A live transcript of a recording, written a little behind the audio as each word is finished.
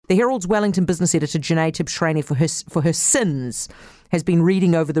The Herald's Wellington business editor, Jenée Tibshraeny, for her sins, has been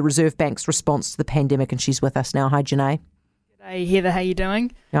reading over the Reserve Bank's response to the pandemic, and she's with us now. Hi, Jenée. Hey, Heather, how you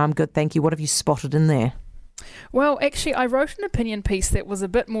doing? I'm good, thank you. What have you spotted in there? Well, actually, I wrote an opinion piece that was a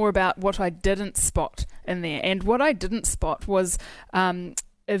bit more about what I didn't spot in there. And what I didn't spot was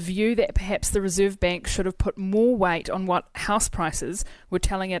a view that perhaps the Reserve Bank should have put more weight on what house prices were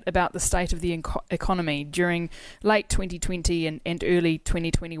telling it about the state of the economy during late 2020 and early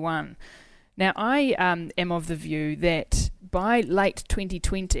 2021. Now, I am of the view that by late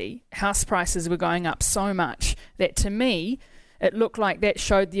 2020, house prices were going up so much that, to me, it looked like that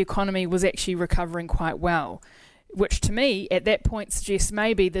showed the economy was actually recovering quite well, which to me at that point suggests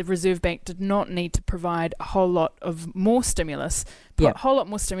maybe the Reserve Bank did not need to provide a whole lot of more stimulus, a whole lot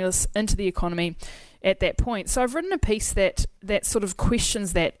more stimulus into the economy at that point. So I've written a piece that sort of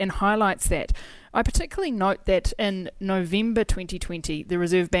questions that and highlights that. I particularly note that in November 2020, the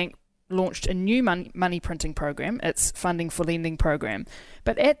Reserve Bank launched a new money printing program, its Funding for Lending program.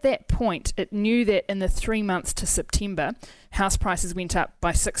 But at that point, it knew that in the 3 months to September, house prices went up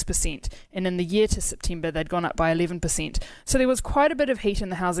by 6%, and in the year to September, they'd gone up by 11%. So there was quite a bit of heat in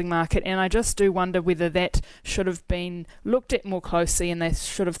the housing market, and I just do wonder whether that should have been looked at more closely, and they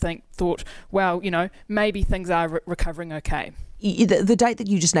should have thought, well, maybe things are recovering okay. The date that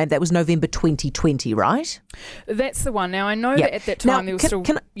you just named, that was November 2020, right? That's the one. Now, I know that at that time there was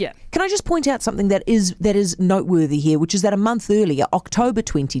Can I just point out something that is noteworthy here, which is that a month earlier, October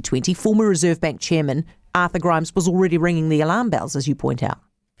 2020, former Reserve Bank Chairman Arthur Grimes was already ringing the alarm bells, as you point out.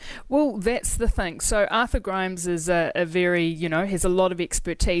 Well, that's the thing. So Arthur Grimes is a very, has a lot of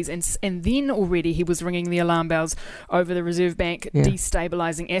expertise, and then already he was ringing the alarm bells over the Reserve Bank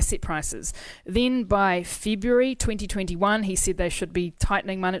destabilising asset prices. Then by February 2021, he said they should be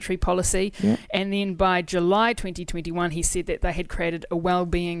tightening monetary policy, and then by July 2021, he said that they had created a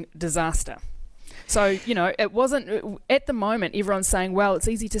well-being disaster. So, it wasn't, at the moment, everyone's saying, well, it's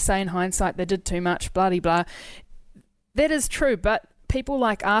easy to say in hindsight they did too much, blah-de-blah. That is true, but people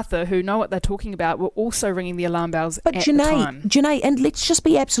like Arthur, who know what they're talking about, were also ringing the alarm bells at the time. Jenée, and let's just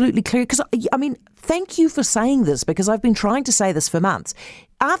be absolutely clear, because, thank you for saying this, because I've been trying to say this for months.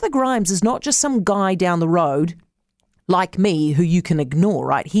 Arthur Grimes is not just some guy down the road like me who you can ignore,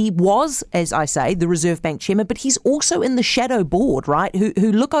 right? He was, as I say, the Reserve Bank chairman, but he's also in the shadow board, right,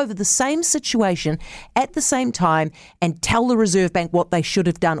 who look over the same situation at the same time and tell the Reserve Bank what they should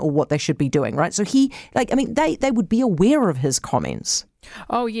have done or what they should be doing, right? So they would be aware of his comments.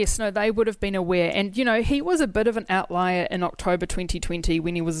 Oh, yes. No, they would have been aware. And, he was a bit of an outlier in October 2020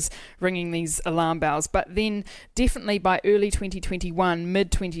 when he was ringing these alarm bells. But then definitely by early 2021,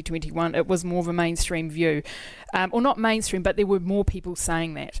 mid-2021, it was more of a mainstream view. Or not mainstream, but there were more people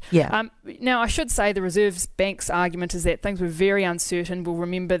saying that. Yeah. Now, I should say the Reserve Bank's argument is that things were very uncertain. We'll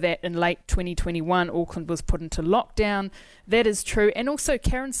remember that in late 2021, Auckland was put into lockdown. That is true. And also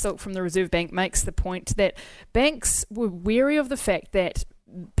Karen Silk from the Reserve Bank makes the point that banks were wary of the fact that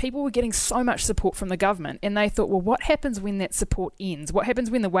people were getting so much support from the government, and they thought, well, what happens when that support ends? What happens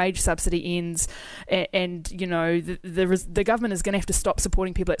when the wage subsidy ends and the government is going to have to stop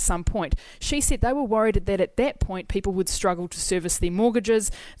supporting people at some point? She said they were worried that at that point people would struggle to service their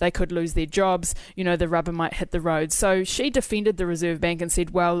mortgages, they could lose their jobs, the rubber might hit the road. So she defended the Reserve Bank and said,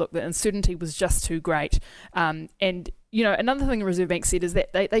 well, look, the uncertainty was just too great. Another thing the Reserve Bank said is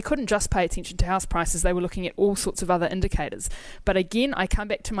that they couldn't just pay attention to house prices, they were looking at all sorts of other indicators. But again, I come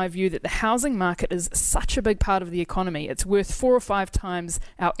back to my view that the housing market is such a big part of the economy. It's worth 4 or 5 times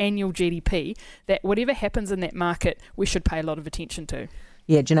our annual GDP, that whatever happens in that market, we should pay a lot of attention to.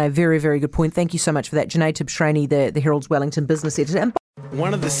 Yeah, Jenée, very, very good point. Thank you so much for that. Jenée Tibshraeny, the Herald's Wellington business editor.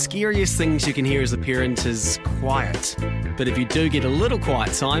 One of the scariest things you can hear as a parent is quiet. But if you do get a little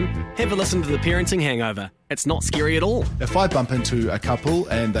quiet time, have a listen to The Parenting Hangover. It's not scary at all. If I bump into a couple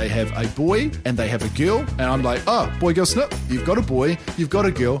and they have a boy and they have a girl, and I'm like, oh, boy, girl, snip. You've got a boy, you've got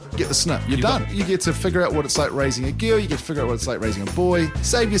a girl, get the snip. You're done. You get to figure out what it's like raising a girl, you get to figure out what it's like raising a boy,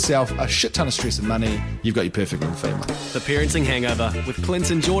 save yourself a shit ton of stress and money. You've got your perfect little family. The Parenting Hangover with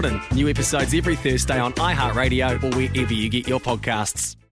Clint and Jordan. New episodes every Thursday on iHeartRadio or wherever you get your podcasts.